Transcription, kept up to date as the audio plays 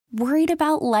Worried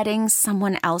about letting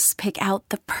someone else pick out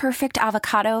the perfect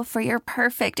avocado for your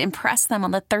perfect impress them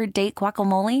on the third date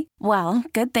guacamole? Well,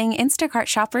 good thing Instacart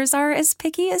shoppers are as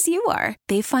picky as you are.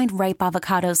 They find ripe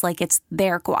avocados like it's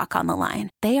their guac on the line.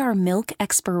 They are milk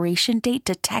expiration date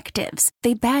detectives.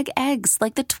 They bag eggs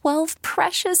like the 12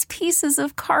 precious pieces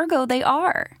of cargo they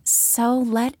are. So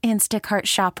let Instacart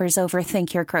shoppers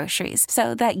overthink your groceries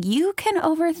so that you can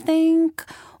overthink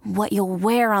what you'll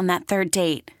wear on that third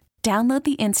date. Download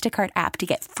the Instacart app to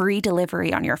get free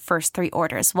delivery on your first 3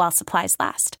 orders while supplies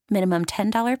last. Minimum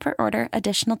 $10 per order.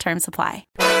 Additional terms apply.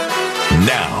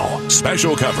 Now,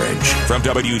 special coverage from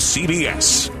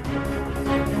WCBS.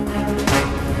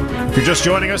 If you're just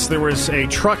joining us, there was a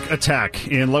truck attack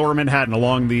in Lower Manhattan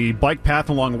along the bike path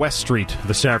along West Street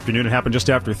this afternoon. It happened just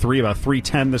after 3, about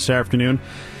 3:10 this afternoon.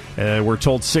 We're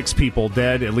told 6 people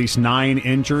dead, at least 9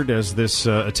 injured as this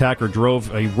attacker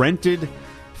drove a rented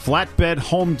flatbed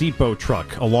Home Depot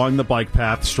truck along the bike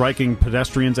path, striking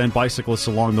pedestrians and bicyclists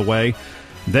along the way,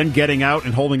 then getting out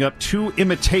and holding up 2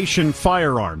 imitation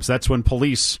firearms. That's when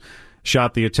police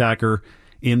shot the attacker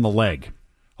in the leg.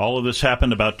 All of this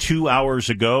happened about 2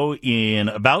 hours ago. In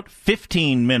about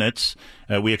 15 minutes,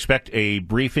 we expect a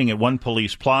briefing at One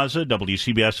Police Plaza.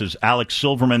 WCBS's Alex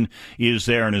Silverman is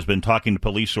there and has been talking to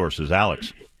police sources.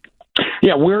 Alex.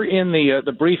 Yeah, we're in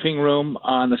the briefing room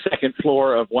on the second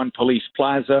floor of One Police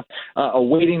Plaza,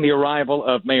 awaiting the arrival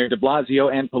of Mayor de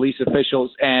Blasio and police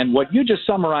officials. And what you just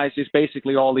summarized is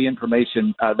basically all the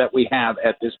information that we have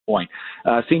at this point.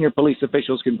 Senior police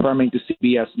officials confirming to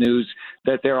CBS News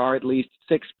that there are at least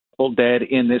 6 people dead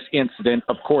in this incident.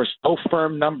 Of course, no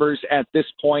firm numbers at this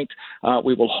point.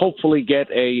 We will hopefully get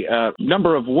a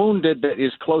number of wounded that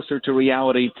is closer to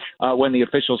reality when the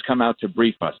officials come out to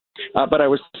brief us. But I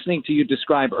was listening to you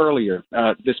describe earlier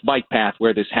this bike path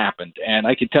where this happened, and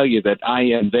I can tell you that I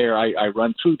am there. I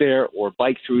run through there or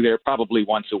bike through there probably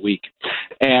once a week.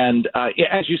 And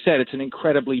as you said, it's an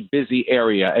incredibly busy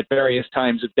area. At various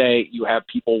times of day, you have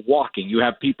people walking, you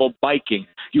have people biking,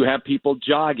 you have people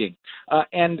jogging.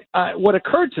 And what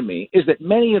occurred to me is that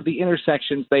many of the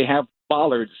intersections, they have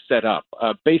bollards set up,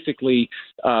 basically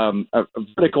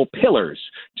vertical pillars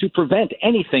to prevent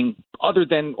anything other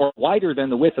than or wider than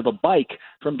the width of a bike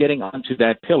from getting onto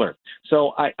that pillar.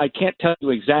 So I can't tell you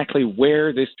exactly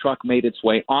where this truck made its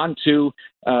way onto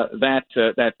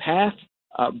that path.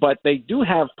 But they do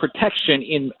have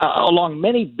protection along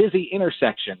many busy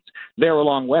intersections there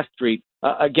along West Street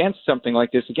against something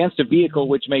like this, against a vehicle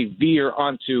which may veer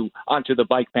onto the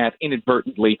bike path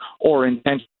inadvertently or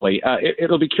intentionally.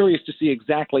 It'll be curious to see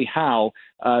exactly how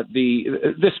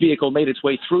this vehicle made its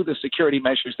way through the security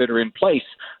measures that are in place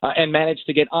and managed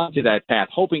to get onto that path.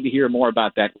 Hoping to hear more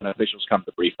about that when officials come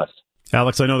to brief us.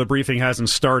 Alex, I know the briefing hasn't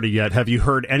started yet. Have you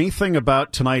heard anything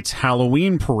about tonight's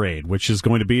Halloween parade, which is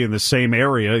going to be in the same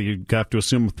area? You have to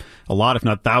assume a lot, if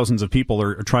not thousands, of people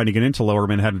are trying to get into Lower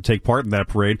Manhattan to take part in that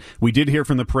parade. We did hear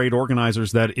from the parade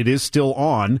organizers that it is still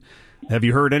on. Have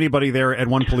you heard anybody there at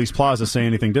One Police Plaza say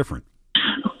anything different?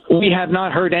 We have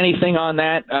not heard anything on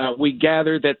that. We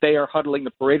gather that they are huddling,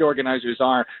 the parade organizers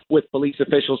are, with police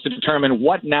officials to determine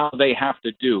what now they have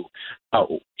to do.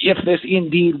 If this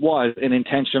indeed was an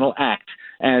intentional act,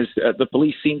 as the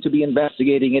police seem to be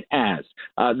investigating it as.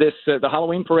 The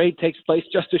Halloween parade takes place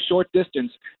just a short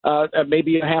distance,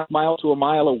 maybe a half mile to a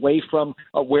mile away from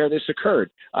where this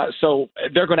occurred. So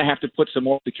they're going to have to put some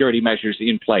more security measures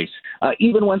in place.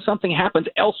 Even when something happens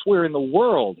elsewhere in the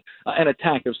world, an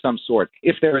attack of some sort,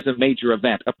 if there is a major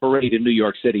event, a parade in New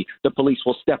York City, the police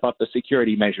will step up the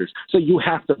security measures. So you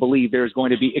have to believe there's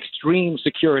going to be extreme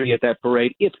security at that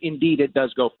parade if indeed it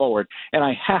does go forward. And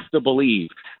I have to believe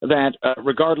that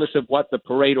regardless of what the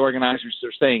parade organizers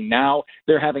are saying now,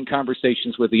 they're having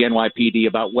conversations with the NYPD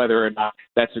about whether or not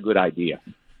that's a good idea.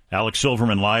 Alex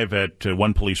Silverman live at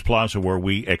One Police Plaza, where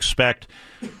we expect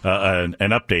an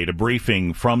update, a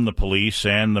briefing from the police,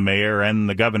 and the mayor and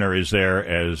the governor is there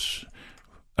as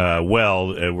well.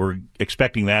 We're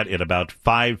expecting that at about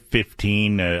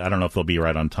 5:15. I don't know if they'll be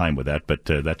right on time with that, but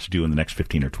that's due in the next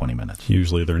 15 or 20 minutes.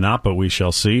 Usually they're not, but we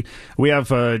shall see. We have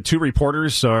 2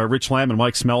 reporters, Rich Lamb and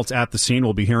Mike Smeltz, at the scene.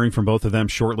 We'll be hearing from both of them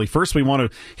shortly. First, we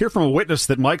want to hear from a witness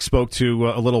that Mike spoke to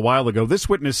a little while ago. This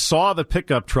witness saw the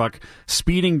pickup truck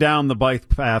speeding down the bike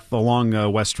path along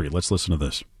West Street. Let's listen to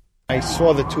this. I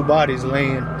saw the 2 bodies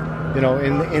laying,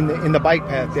 in the bike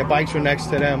path. Their bikes were next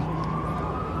to them.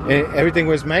 Everything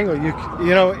was mangled.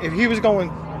 If he was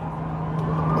going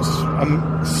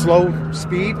slow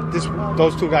speed,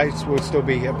 those 2 guys would still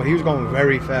be here. But he was going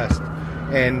very fast,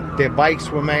 and their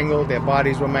bikes were mangled, their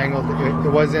bodies were mangled.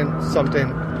 It wasn't something,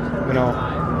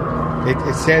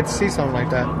 it's sad to see something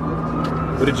like that.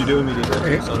 What did you do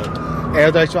immediately?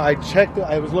 As I checked,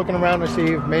 I was looking around to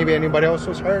see if maybe anybody else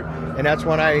was hurt, and that's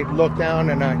when I looked down,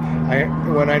 and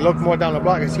when I looked more down the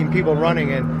block, I seen people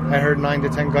running, and I heard 9 to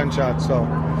 10 gunshots. So,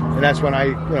 and that's when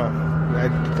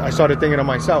I started thinking to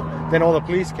myself. Then all the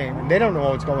police came, and they don't know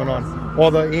what's going on.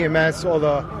 All the EMS, all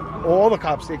the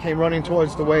cops, they came running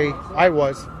towards the way I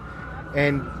was,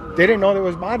 and they didn't know there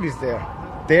was bodies there.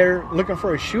 They're looking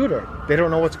for a shooter. They don't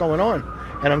know what's going on.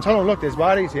 And I'm telling them, look, there's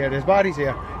bodies here. And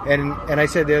I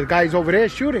said, the guy's over there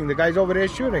shooting.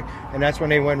 And that's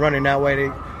when they went running that way.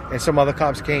 And some other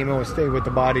cops came and stayed with the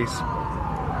bodies.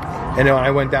 And then I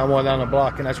went down the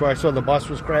block, and that's where I saw the bus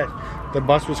was crashed. The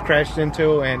bus was crashed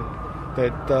into, and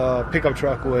the pickup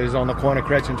truck was on the corner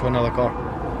crashed into another car.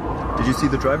 Did you see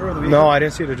the driver of the vehicle? No, I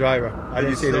didn't see the driver.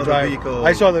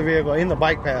 I saw the vehicle in the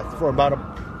bike path for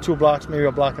about 2 blocks, maybe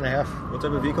a block and a half. What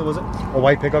type of vehicle was it? A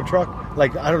white pickup truck.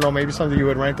 Like, I don't know, maybe something you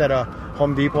would rent at a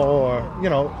Home Depot, or,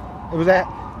 it was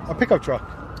a pickup truck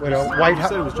with a white... You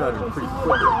said it was driving pretty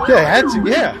quickly. Yeah, it had to,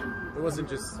 yeah. It wasn't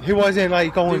just... He wasn't,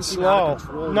 like, going slow.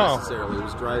 No. Necessarily. It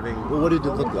was driving... Well, what did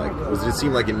it look like? Did it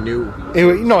seem like it knew...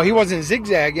 No, he wasn't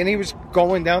zigzagging. He was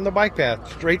going down the bike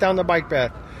path, straight down the bike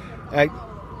path.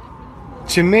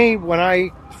 To me,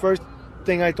 first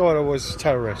thing I thought it was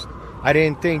terrorist. I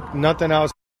didn't think nothing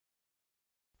else.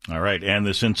 All right, and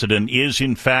this incident is,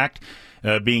 in fact,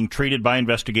 being treated by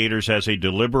investigators as a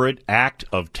deliberate act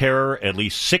of terror. At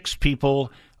least 6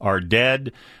 people are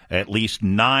dead. At least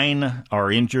 9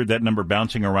 are injured. That number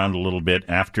bouncing around a little bit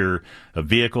after a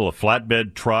vehicle, a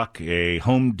flatbed truck, a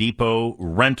Home Depot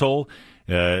rental,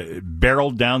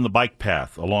 barreled down the bike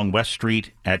path along West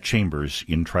Street at Chambers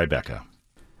in Tribeca.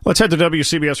 Let's head to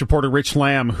WCBS reporter Rich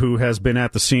Lamb, who has been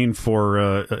at the scene for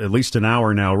at least an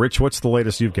hour now. Rich, what's the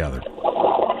latest you've gathered?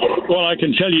 Well, I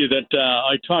can tell you that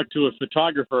I talked to a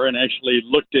photographer and actually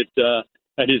looked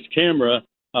at his camera.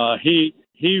 He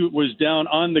was down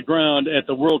on the ground at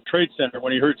the World Trade Center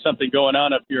when he heard something going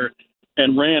on up here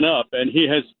and ran up. And he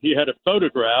had a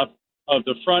photograph of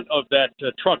the front of that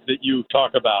truck that you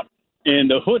talk about. And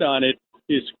the hood on it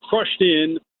is crushed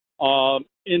into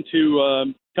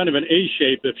kind of an A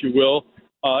shape, if you will.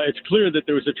 It's clear that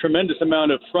there was a tremendous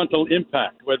amount of frontal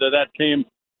impact, whether that came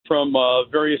from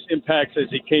various impacts as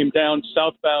he came down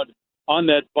southbound on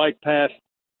that bike path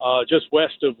just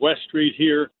west of West Street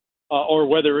here, or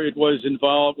whether it was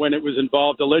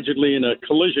involved allegedly in a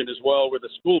collision as well with a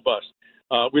school bus.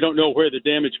 We don't know where the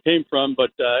damage came from,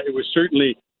 but it was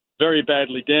certainly very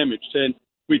badly damaged. And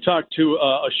we talked to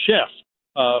a chef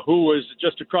who was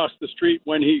just across the street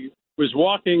when he was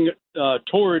walking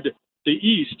toward the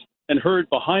east and heard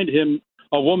behind him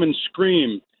a woman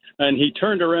scream. And he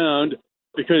turned around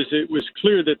because it was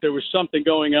clear that there was something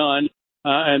going on.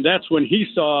 And that's when he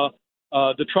saw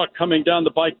the truck coming down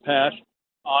the bike path.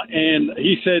 And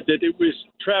he said that it was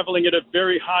traveling at a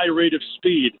very high rate of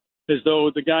speed, as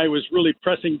though the guy was really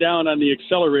pressing down on the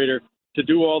accelerator to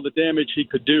do all the damage he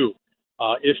could do.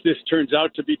 If this turns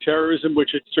out to be terrorism,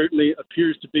 which it certainly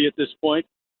appears to be at this point,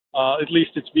 at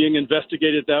least it's being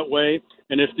investigated that way.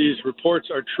 And if these reports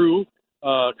are true,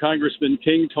 Congressman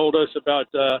King told us about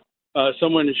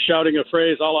someone shouting a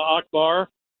phrase, Allah Akbar.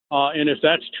 And if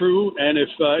that's true, and if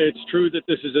it's true that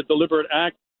this is a deliberate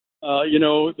act,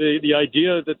 the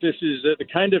idea that this is the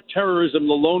kind of terrorism,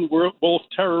 the lone wolf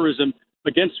terrorism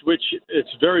against which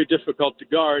it's very difficult to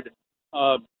guard,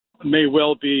 may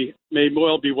well be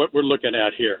what we're looking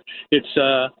at here. It's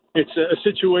a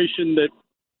situation that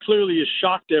clearly has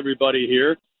shocked everybody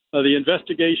here. The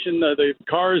investigation,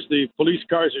 the police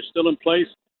cars are still in place.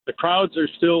 The crowds are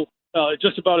still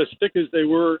just about as thick as they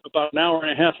were about an hour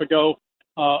and a half ago,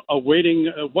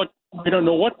 awaiting we don't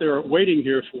know what they're waiting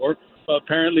here for.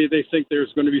 Apparently, they think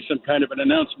there's going to be some kind of an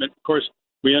announcement. Of course,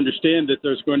 we understand that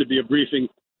there's going to be a briefing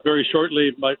very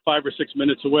shortly, about 5 or 6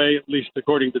 minutes away, at least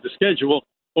according to the schedule,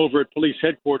 over at police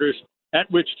headquarters, at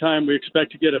which time we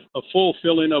expect to get a full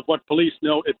fill-in of what police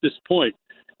know at this point.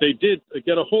 They did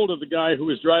get a hold of the guy who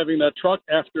was driving that truck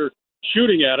after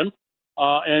shooting at him,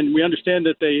 and we understand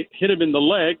that they hit him in the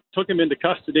leg, took him into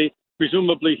custody.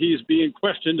 Presumably he's being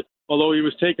questioned, although he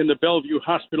was taken to Bellevue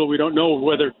Hospital. We don't know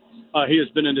whether he has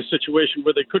been in a situation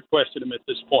where they could question him at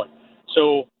this point.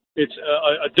 So it's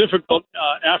a difficult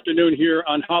afternoon here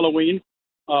on Halloween.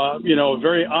 A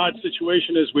very odd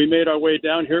situation as we made our way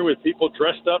down here with people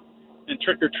dressed up in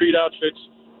trick-or-treat outfits.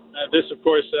 This, of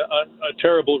course, a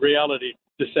terrible reality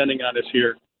descending on us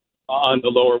here on the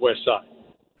Lower West Side.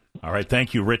 All right.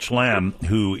 Thank you, Rich Lamb,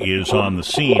 who is on the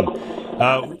scene.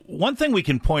 One thing we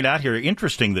can point out here,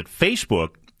 interesting, that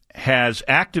Facebook has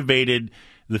activated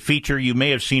the feature, you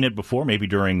may have seen it before, maybe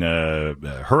during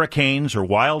hurricanes or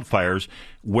wildfires,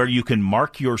 where you can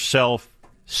mark yourself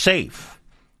safe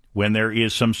when there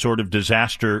is some sort of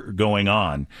disaster going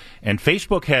on. And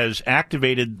Facebook has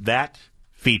activated that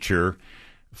feature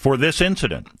for this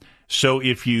incident. So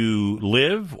if you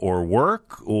live or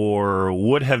work or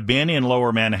would have been in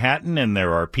Lower Manhattan and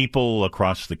there are people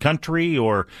across the country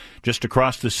or just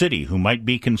across the city who might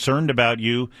be concerned about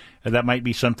you, that might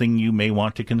be something you may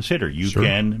want to consider. You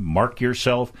can mark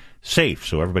yourself safe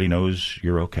so everybody knows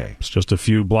you're okay. It's just a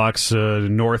few blocks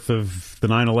north of the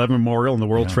 9/11 Memorial and the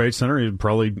World Trade Center.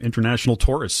 Probably international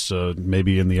tourists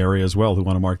maybe in the area as well who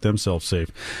want to mark themselves safe.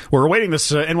 We're awaiting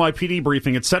this NYPD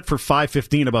briefing. It's set for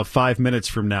 5:15, about 5 minutes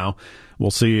from now.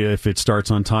 We'll see if it starts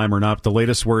on time or not. The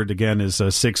latest word, again, is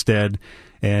 6 dead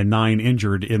and 9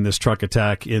 injured in this truck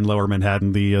attack in Lower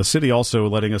Manhattan. The city also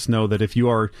letting us know that if you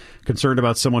are concerned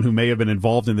about someone who may have been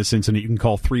involved in this incident, you can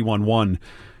call 311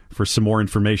 for some more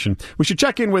information. We should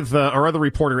check in with our other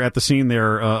reporter at the scene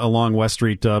there along West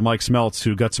Street, Mike Smeltz,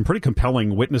 who got some pretty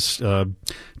compelling witness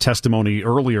testimony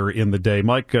earlier in the day.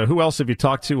 Mike, who else have you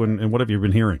talked to and what have you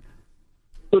been hearing?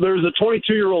 So there was a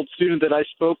 22-year-old student that I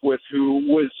spoke with who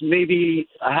was maybe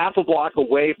a half a block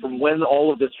away from when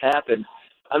all of this happened.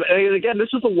 And again, this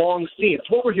is a long scene.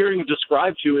 What we're hearing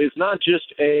described to is not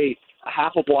just a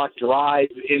half a block drive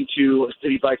into a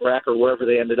city bike rack or wherever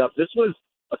they ended up. This was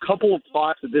a couple of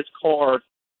blocks of this car,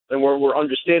 and where we're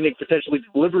understanding potentially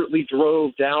deliberately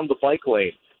drove down the bike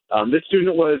lane. This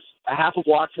student was a half a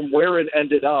block from where it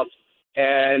ended up,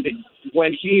 and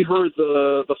when he heard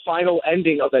the final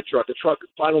ending of that truck, the truck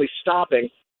finally stopping,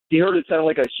 he heard it sound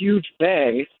like a huge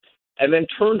bang, and then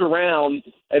turned around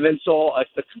and then saw a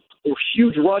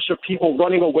huge rush of people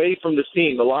running away from the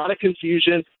scene. A lot of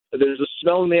confusion. There's a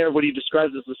smell in there, what he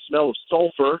describes as the smell of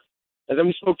sulfur. And then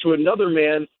we spoke to another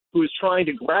man who was trying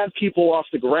to grab people off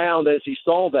the ground as he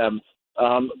saw them.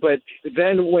 But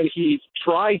then when he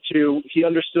tried to, he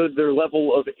understood their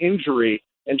level of injury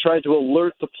and tried to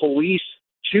alert the police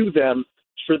to them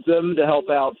for them to help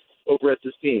out over at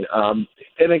the scene.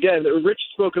 And again, Rich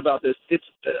spoke about this. It's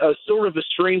a sort of a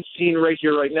strange scene right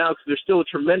here, right now, because there's still a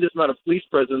tremendous amount of police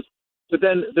presence. But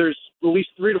then there's at least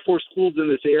 3 to 4 schools in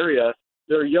this area.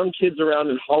 There are young kids around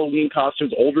in Halloween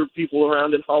costumes, older people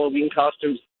around in Halloween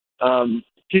costumes,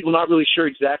 people not really sure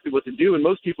exactly what to do. And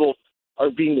most people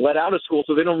are being let out of school,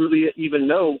 so they don't really even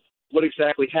know what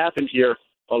exactly happened here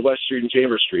on West Street and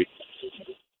Chambers Street.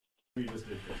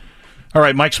 All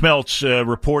right, Mike Smeltz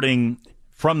reporting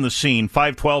from the scene,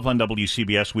 5:12 on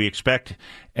WCBS. We expect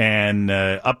an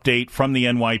update from the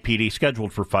NYPD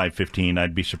scheduled for 5:15.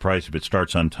 I'd be surprised if it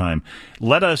starts on time.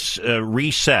 Let us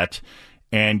reset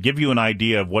and give you an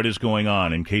idea of what is going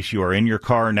on in case you are in your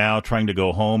car now trying to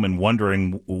go home and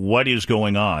wondering what is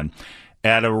going on.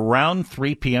 At around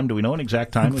 3 p.m., do we know an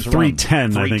exact time?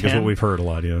 3:10, I think, is what we've heard a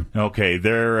lot, yeah. Okay,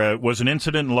 there was an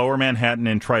incident in Lower Manhattan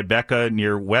in Tribeca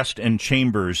near West and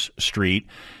Chambers Street.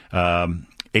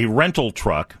 A rental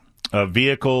truck, a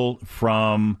vehicle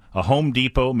from a Home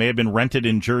Depot, may have been rented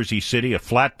in Jersey City, a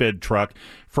flatbed truck,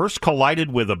 first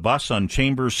collided with a bus on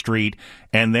Chambers Street,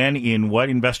 and then in what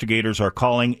investigators are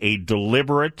calling a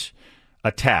deliberate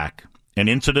attack, an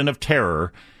incident of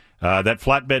terror, that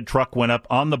flatbed truck went up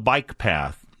on the bike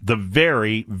path, the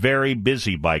very, very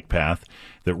busy bike path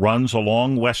that runs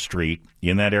along West Street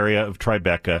in that area of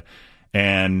Tribeca,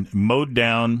 and mowed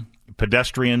down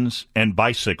pedestrians and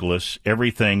bicyclists,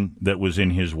 everything that was in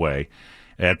his way.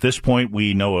 At this point,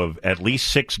 we know of at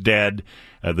least 6 dead.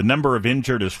 The number of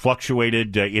injured has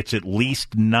fluctuated. It's at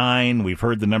least 9. We've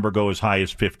heard the number go as high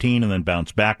as 15 and then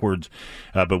bounce backwards.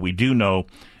 But we do know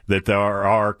that there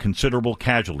are considerable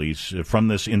casualties from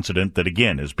this incident that,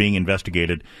 again, is being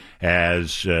investigated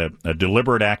as a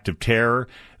deliberate act of terror.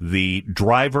 The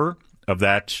driver of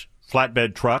that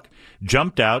flatbed truck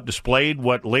jumped out, displayed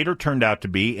what later turned out to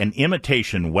be an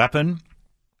imitation weapon.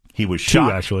 He was shot.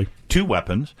 2, actually. 2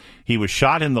 weapons. He was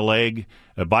shot in the leg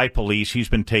by police. He's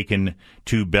been taken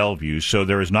to Bellevue. So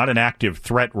there is not an active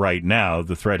threat right now.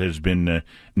 The threat has been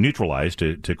neutralized,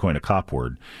 to coin a cop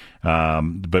word.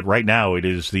 But right now it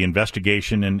is the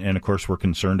investigation, and of course we're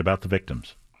concerned about the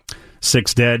victims.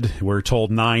 6 dead. We're told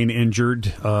 9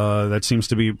 injured. That seems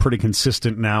to be pretty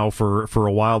consistent now for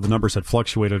a while. The numbers had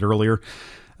fluctuated earlier.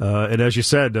 And as you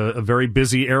said, a very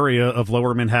busy area of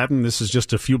Lower Manhattan. This is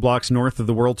just a few blocks north of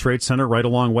the World Trade Center, right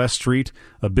along West Street.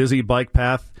 A busy bike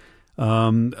path,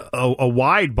 a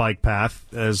wide bike path,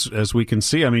 as we can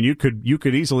see. I mean, you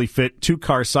could easily fit 2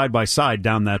 cars side by side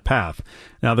down that path.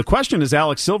 Now, the question, as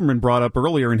Alex Silverman brought up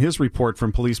earlier in his report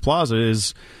from Police Plaza,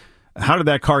 is how did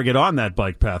that car get on that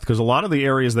bike path? Because a lot of the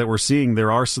areas that we're seeing,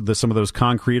 there are some of those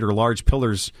concrete or large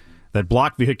pillars that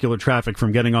block vehicular traffic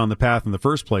from getting on the path in the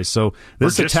first place. So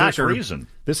this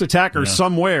attacker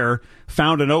somewhere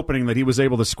found an opening that he was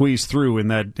able to squeeze through in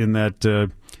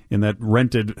that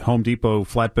rented Home Depot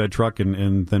flatbed truck,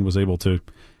 and then was able to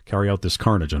carry out this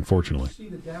carnage, unfortunately. See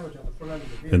the damage on the front end of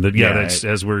the vehicle. And that's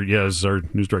as our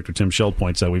news director Tim Scheld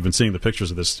points out, we've been seeing the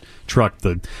pictures of this truck,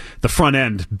 the front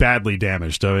end badly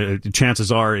damaged.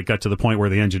 Chances are it got to the point where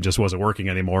the engine just wasn't working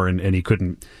anymore, and he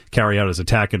couldn't carry out his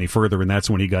attack any further, and that's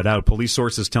when he got out. Police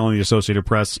sources telling the Associated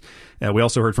Press. We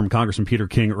also heard from Congressman Peter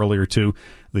King earlier, too.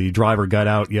 The driver got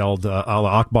out, yelled Allah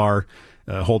Akbar,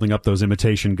 holding up those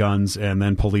imitation guns, and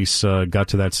then police got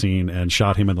to that scene and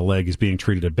shot him in the leg. He's being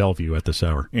treated at Bellevue at this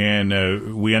hour.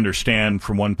 And we understand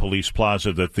from One Police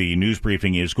Plaza that the news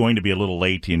briefing is going to be a little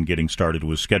late in getting started. It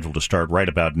was scheduled to start right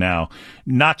about now.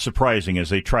 Not surprising,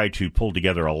 as they tried to pull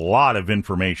together a lot of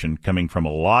information coming from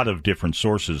a lot of different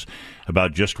sources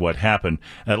about just what happened.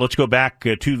 Let's go back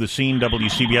to the scene.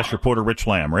 WCBS reporter Rich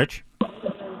Lamb. Rich?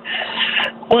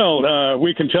 Well,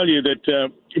 we can tell you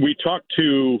that we talked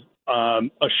to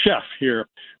a chef here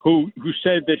who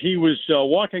said that he was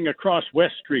walking across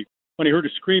West Street when he heard a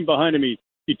scream behind him.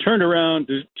 He turned around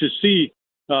to see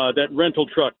that rental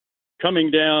truck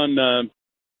coming down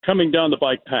the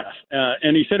bike path,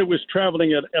 and he said it was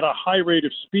traveling at a high rate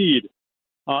of speed.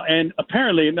 And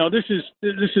apparently, now this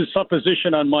is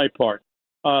supposition on my part.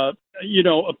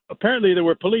 Apparently there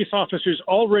were police officers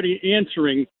already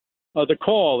answering the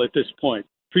call at this point.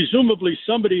 Presumably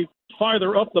somebody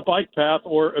farther up the bike path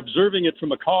or observing it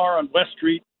from a car on West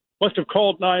Street must have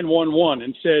called 911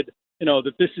 and said,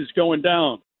 that this is going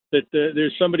down, that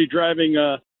there's somebody driving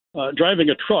a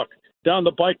truck down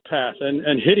the bike path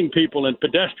and hitting people, and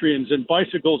pedestrians and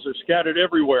bicycles are scattered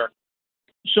everywhere.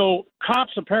 So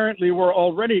cops apparently were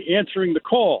already answering the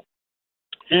call,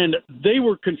 and they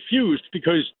were confused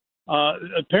because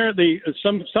apparently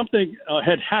something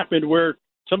had happened where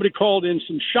somebody called in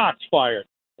some shots fired.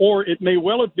 Or it may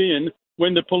well have been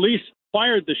when the police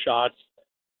fired the shots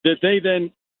that they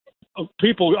then,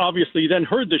 people obviously then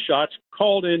heard the shots,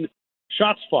 called in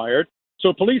shots fired.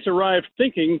 So police arrived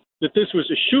thinking that this was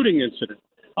a shooting incident.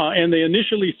 And they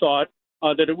initially thought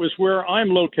that it was where I'm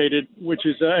located, which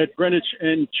is at Greenwich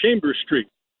and Chambers Street.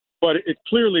 But it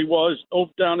clearly was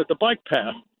down at the bike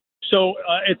path. So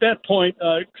at that point,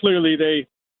 clearly they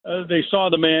saw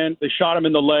the man, they shot him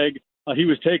in the leg. He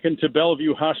was taken to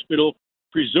Bellevue Hospital.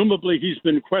 Presumably, he's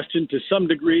been questioned to some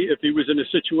degree if he was in a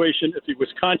situation, if he was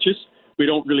conscious. We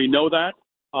don't really know that.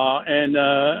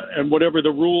 And whatever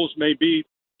the rules may be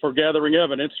for gathering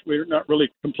evidence, we're not really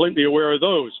completely aware of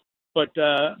those. But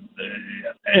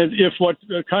and if what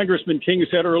Congressman King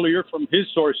said earlier from his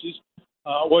sources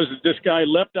was that this guy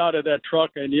leapt out of that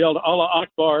truck and yelled Allah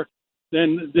Akbar,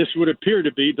 then this would appear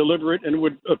to be deliberate and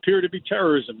would appear to be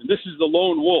terrorism. And this is the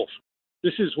lone wolf.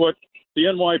 This is what the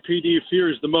NYPD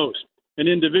fears the most. An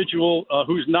individual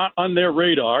who's not on their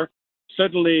radar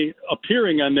suddenly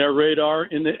appearing on their radar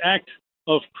in the act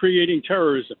of creating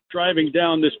terrorism, driving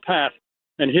down this path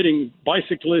and hitting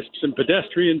bicyclists and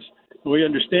pedestrians. We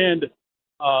understand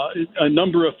a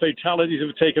number of fatalities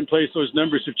have taken place. Those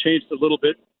numbers have changed a little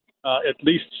bit, at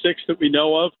least 6 that we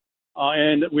know of.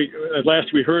 And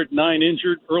last we heard 9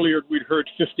 injured. Earlier we'd heard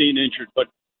 15 injured. But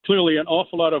clearly an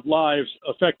awful lot of lives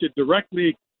affected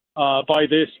directly by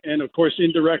this, and of course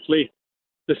indirectly.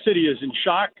 The city is in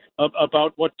shock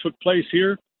about what took place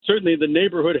here. Certainly the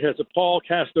neighborhood has a pall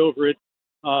cast over it,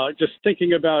 just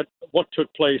thinking about what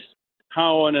took place,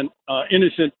 how on an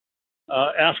innocent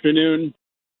afternoon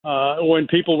when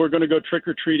people were going to go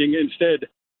trick-or-treating, instead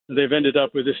they've ended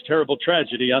up with this terrible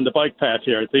tragedy on the bike path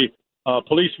here. The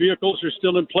police vehicles are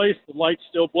still in place, the lights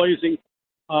still blazing.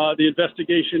 The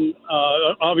investigation,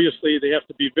 obviously they have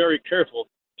to be very careful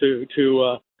to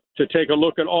take a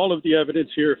look at all of the evidence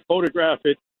here, photograph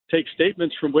it, take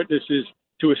statements from witnesses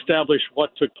to establish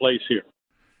what took place here.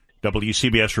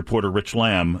 WCBS reporter Rich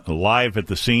Lamb live at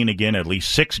the scene again. At least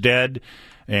 6 dead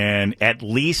and at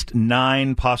least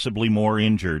 9 possibly more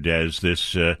injured as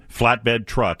this flatbed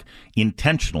truck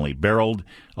intentionally barreled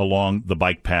along the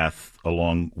bike path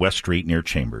along West Street near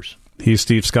Chambers. He's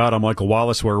Steve Scott. I'm Michael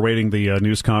Wallace. We're awaiting the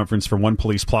news conference from One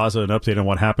Police Plaza, an update on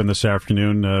what happened this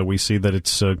afternoon. We see that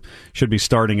it's should be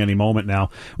starting any moment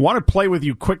now. I want to play with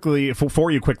you quickly,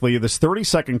 for you quickly, this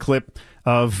 30-second clip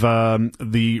of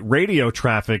the radio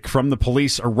traffic from the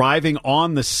police arriving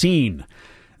on the scene.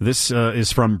 This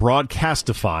is from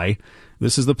Broadcastify.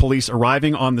 This is the police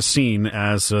arriving on the scene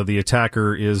as the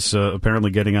attacker is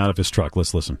apparently getting out of his truck.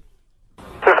 Let's listen.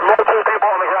 There's multiple people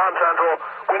on the ground, Central.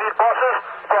 We need buses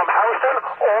from Houston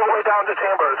all the way down to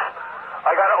Chambers.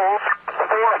 I got 4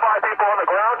 or 5 people on the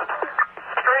ground.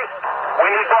 Street. We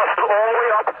need buses all the way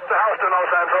up to Houston, El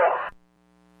Central.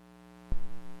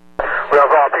 We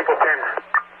have people pinned.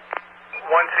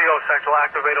 1CO Central,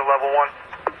 activated level 1.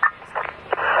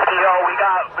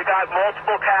 We got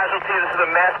multiple casualties. This is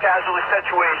a mass casualty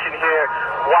situation here.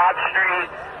 Watt Street.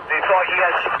 They thought you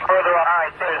guys further on. All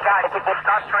right, there's guys.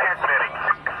 Stop transmitting.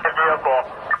 Give me a call.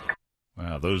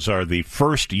 Wow, those are the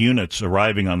first units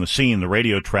arriving on the scene, the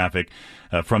radio traffic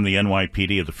from the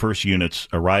NYPD of the first units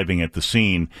arriving at the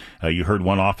scene. You heard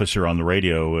one officer on the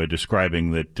radio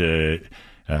describing that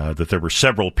there were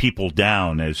several people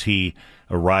down as he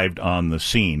arrived on the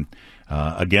scene.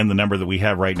 Again, the number that we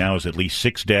have right now is at least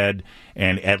 6 dead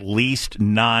and at least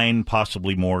 9,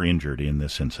 possibly more, injured in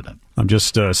this incident. I'm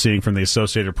just seeing from the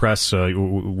Associated Press,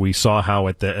 we saw how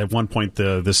at one point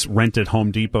this rented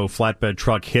Home Depot flatbed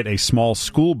truck hit a small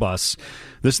school bus.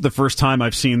 This is the first time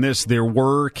I've seen this. There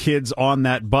were kids on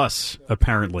that bus,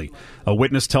 apparently. A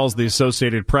witness tells the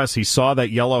Associated Press he saw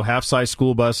that yellow half-size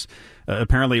school bus.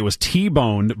 Apparently it was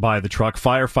T-boned by the truck.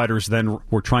 Firefighters then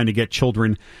were trying to get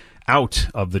children out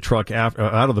of the truck, out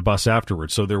of the bus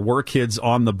afterwards. So there were kids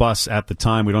on the bus at the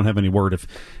time. We don't have any word if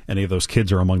any of those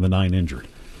kids are among the 9 injured.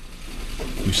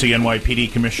 You see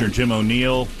NYPD Commissioner Jim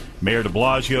O'Neill, Mayor de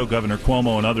Blasio, Governor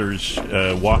Cuomo, and others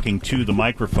walking to the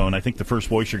microphone. I think the first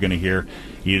voice you're going to hear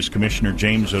is Commissioner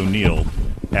James O'Neill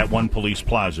at One Police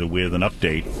Plaza with an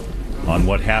update on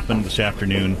what happened this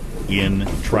afternoon in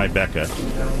Tribeca.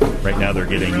 Right now they're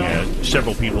getting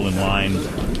several people in line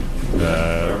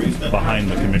behind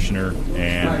the commissioner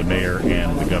and the mayor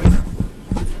and the governor.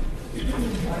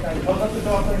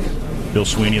 Bill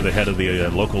Sweeney, the head of the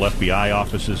local FBI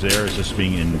office, is there. Is this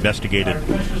being investigated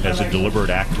as a deliberate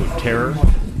act of terror?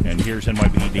 And here's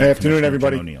NYPD. Good afternoon,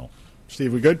 everybody. O'Neill.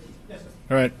 Steve, we good? Yes,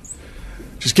 all right.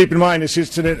 Just keep in mind, this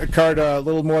incident occurred a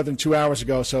little more than 2 hours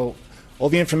ago, so all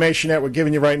the information that we're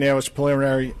giving you right now is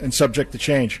preliminary and subject to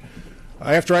change.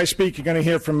 After I speak, you're going to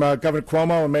hear from Governor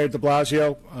Cuomo and Mayor de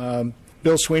Blasio.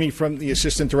 Bill Sweeney, from the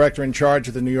Assistant Director in charge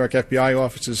of the New York FBI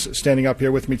office, is standing up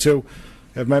here with me, too.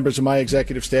 We have members of my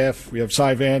executive staff. We have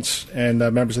Cy Vance and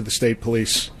members of the state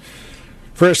police.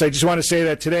 First, I just want to say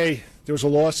that today there was a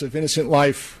loss of innocent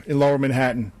life in Lower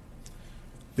Manhattan.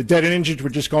 The dead and injured were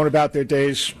just going about their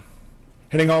days,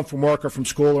 heading home from work or from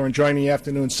school or enjoying the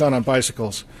afternoon sun on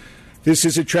bicycles. This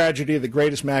is a tragedy of the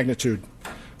greatest magnitude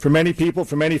for many people,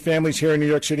 for many families here in New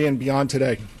York City and beyond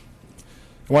today.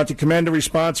 I want to commend the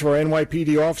response of our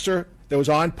NYPD officer that was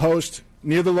on post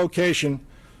near the location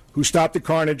who stopped the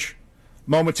carnage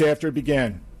moments after it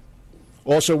began.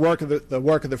 Also, the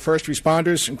work of the first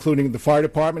responders, including the fire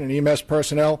department and EMS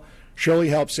personnel, surely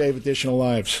helped save additional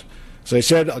lives. As I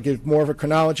said, I'll give more of a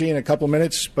chronology in a couple of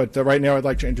minutes, but right now I'd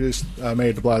like to introduce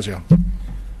Mayor de Blasio.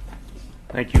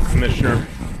 Thank you, Commissioner.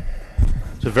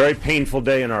 It's a very painful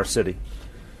day in our city.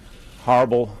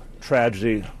 Horrible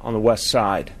tragedy on the West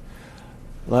Side.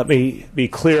 Let me be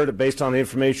clear that based on the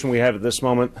information we have at this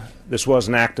moment, this was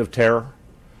an act of terror,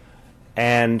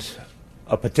 and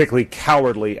a particularly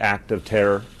cowardly act of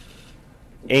terror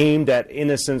aimed at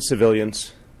innocent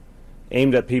civilians,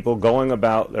 aimed at people going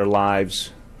about their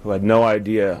lives who had no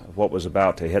idea of what was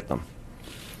about to hit them.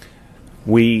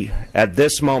 We, at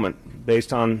this moment,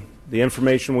 based on the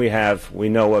information we have, we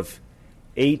know of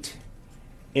 8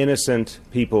 innocent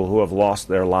people who have lost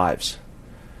their lives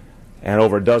and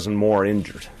over a dozen more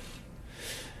injured.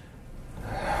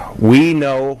 We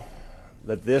know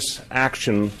that this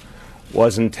action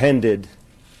was intended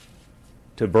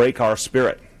to break our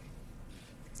spirit.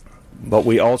 But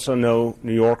we also know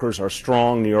New Yorkers are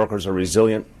strong, New Yorkers are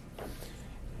resilient,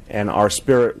 and our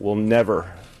spirit will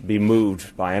never be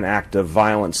moved by an act of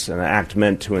violence, an act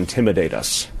meant to intimidate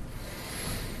us.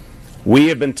 We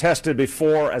have been tested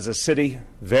before as a city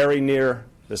very near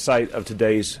the site of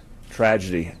today's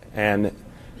tragedy, and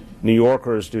New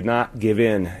Yorkers do not give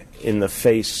in the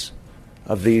face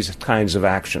of these kinds of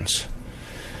actions.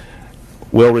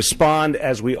 We'll respond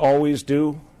as we always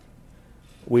do.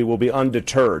 We will be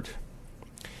undeterred.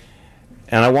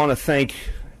 And I want to thank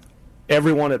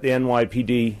everyone at the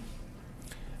NYPD,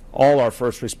 all our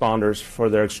first responders, for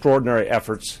their extraordinary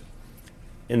efforts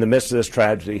in the midst of this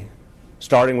tragedy,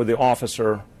 starting with the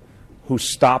officer who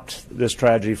stopped this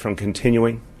tragedy from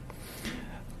continuing,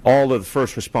 all of the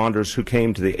first responders who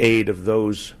came to the aid of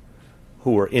those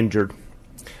who were injured.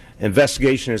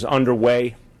 Investigation is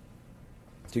underway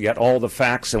to get all the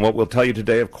facts, and what we'll tell you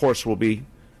today, of course, will be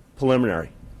preliminary.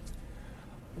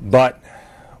 But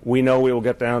we know we will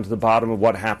get down to the bottom of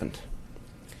what happened.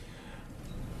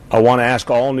 I want to ask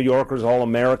all New Yorkers, all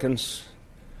Americans,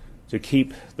 to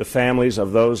keep the families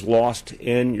of those lost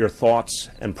in your thoughts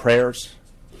and prayers.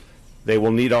 They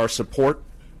will need our support.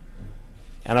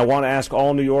 And I want to ask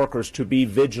all New Yorkers to be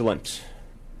vigilant.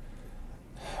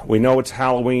 We know it's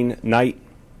Halloween night,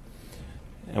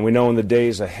 and we know in the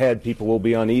days ahead people will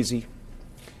be uneasy.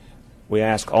 We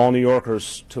ask all New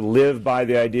Yorkers to live by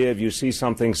the idea, if you see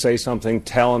something, say something,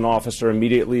 tell an officer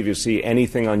immediately. If you see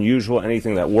anything unusual,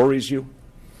 anything that worries you,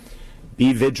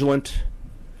 be vigilant,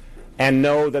 and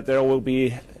know that there will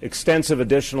be extensive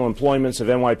additional employments of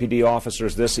NYPD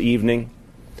officers this evening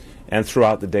and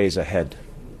throughout the days ahead.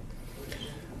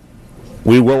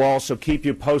 We will also keep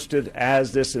you posted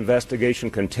as this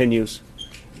investigation continues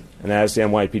and as the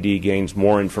NYPD gains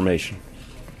more information.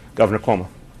 Governor Cuomo.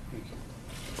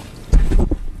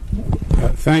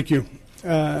 Thank you.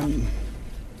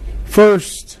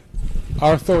 First,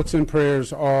 our thoughts and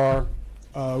prayers are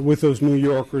with those New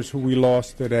Yorkers who we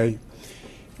lost today.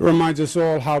 It reminds us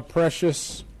all how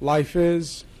precious life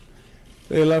is.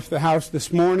 They left the house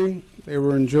this morning. They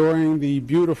were enjoying the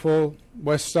beautiful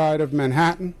west side of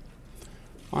Manhattan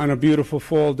on a beautiful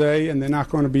fall day, and they're not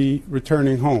going to be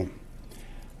returning home.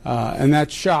 And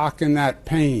that shock and that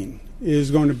pain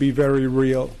is going to be very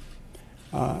real.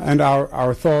 And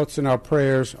our thoughts and our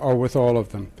prayers are with all of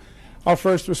them. Our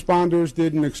first responders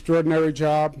did an extraordinary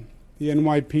job. The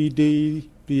NYPD,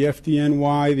 the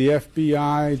FDNY, the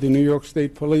FBI, the New York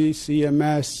State Police,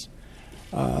 EMS.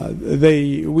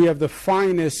 We have the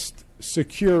finest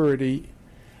security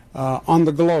on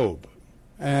the globe.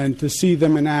 And to see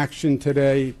them in action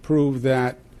today proved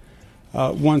that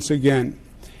once again.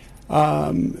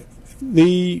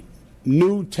 The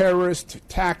new terrorist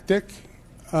tactic,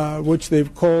 which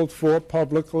they've called for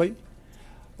publicly,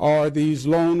 are these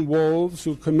lone wolves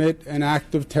who commit an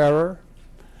act of terror.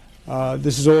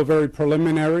 This is all very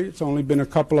preliminary. It's only been a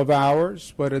couple of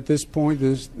hours, but at this point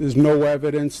there's no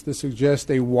evidence to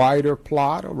suggest a wider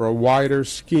plot or a wider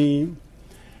scheme.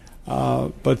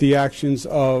 But the actions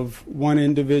of one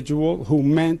individual who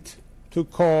meant to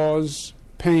cause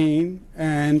pain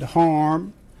and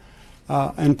harm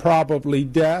and probably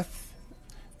death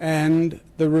and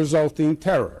the resulting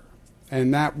terror.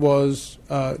 And that was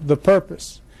the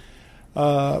purpose.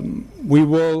 We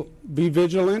will be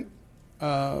vigilant.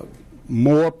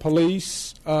 More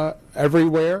police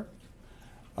everywhere.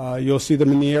 You'll see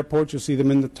them in the airport. You'll see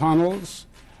them in the tunnels.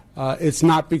 It's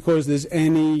not because there's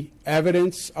any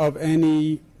evidence of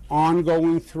any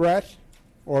ongoing threat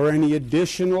or any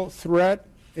additional threat.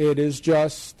 It is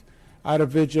just out of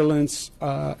vigilance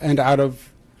and out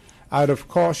of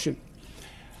caution.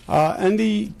 And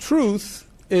the truth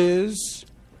is,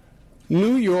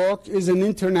 New York is an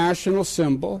international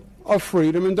symbol of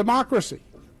freedom and democracy.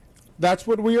 That's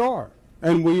what we are,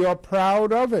 and we are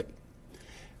proud of it.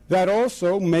 That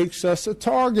also makes us a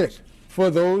target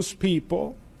for those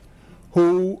people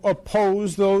who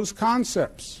oppose those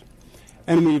concepts.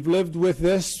 And we've lived with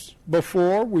this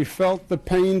before. We felt the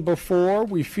pain before.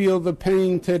 We feel the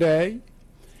pain today.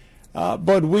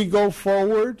 But we go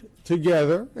forward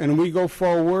together, and we go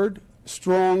forward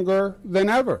stronger than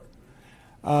ever.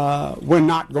 We're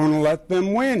not going to let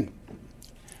them win.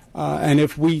 And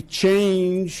if we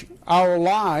change our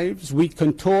lives, we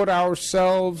contort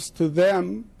ourselves to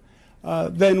them,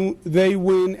 then they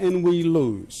win and we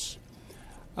lose.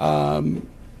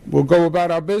 We'll go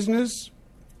about our business.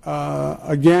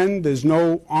 Again, there's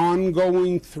no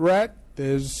ongoing threat.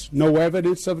 There's no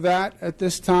evidence of that at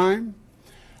this time.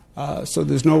 So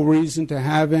there's no reason to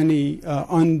have any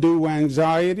undue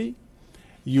anxiety.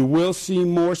 You will see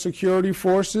more security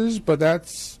forces, but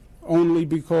that's only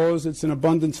because it's an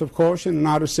abundance of caution and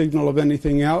not a signal of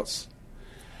anything else.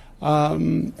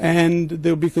 And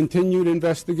there'll be continued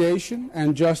investigation,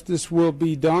 and justice will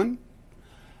be done.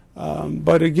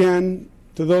 But again,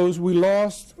 to those we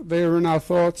lost, they are in our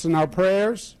thoughts and our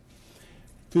prayers.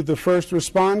 To the first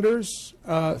responders,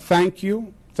 thank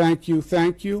you, thank you,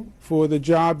 thank you for the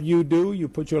job you do. You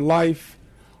put your life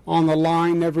on the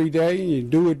line every day, and you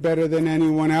do it better than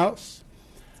anyone else.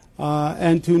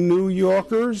 And to New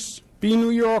Yorkers, be New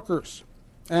Yorkers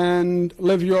and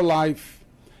live your life,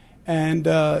 and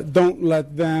don't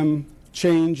let them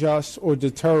change us or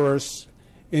deter us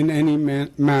in any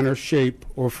manner, shape,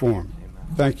 or form.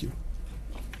 Thank you.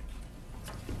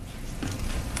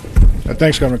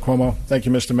 Thanks, Governor Cuomo. Thank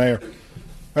you, Mr. Mayor.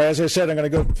 As I said, I'm going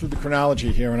to go through the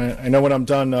chronology here, and I know when I'm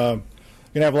done, you're going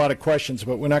to have a lot of questions,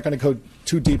 but we're not going to go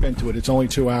too deep into it. It's only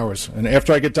 2 hours. And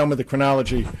after I get done with the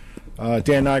chronology,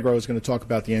 Dan Nigro is going to talk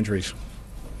about the injuries.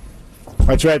 All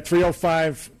right, so at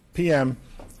 3:05 p.m.,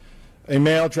 a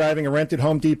male driving a rented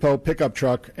Home Depot pickup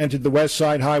truck entered the West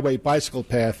Side Highway bicycle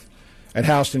path at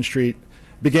Houston Street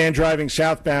began driving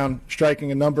southbound,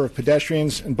 striking a number of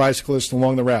pedestrians and bicyclists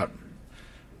along the route.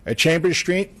 At Chambers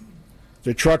Street,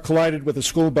 the truck collided with a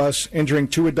school bus, injuring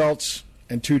 2 adults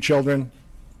and 2 children.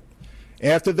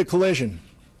 After the collision,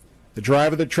 the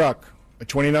driver of the truck, a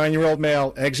 29-year-old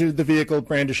male, exited the vehicle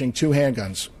brandishing 2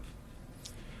 handguns.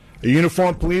 A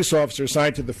uniformed police officer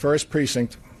assigned to the 1st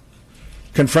Precinct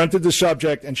confronted the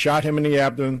subject and shot him in the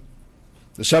abdomen.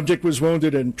 The subject was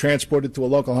wounded and transported to a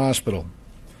local hospital.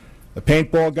 A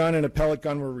paintball gun and a pellet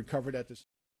gun were recovered at this.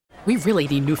 We really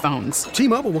need new phones.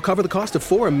 T-Mobile will cover the cost of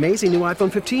 4 amazing new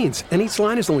iPhone 15s, and each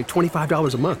line is only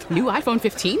 $25 a month. New iPhone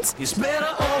 15s? It's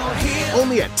better over here.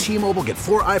 Only at T-Mobile, get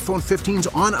 4 iPhone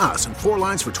 15s on us and 4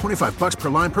 lines for $25 per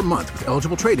line per month with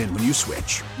eligible trade-in when you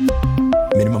switch.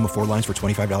 Minimum of 4 lines for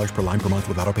 $25 per line per month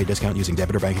with autopay discount using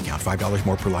debit or bank account. $5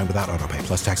 more per line without autopay,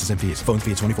 plus taxes and fees. Phone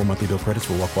fee at 24 monthly bill credits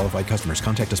for well-qualified customers.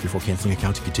 Contact us before canceling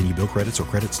account to continue bill credits or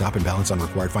credit stop and balance on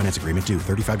required finance agreement due.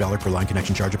 $35 per line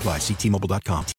connection charge applies. See T-Mobile.com.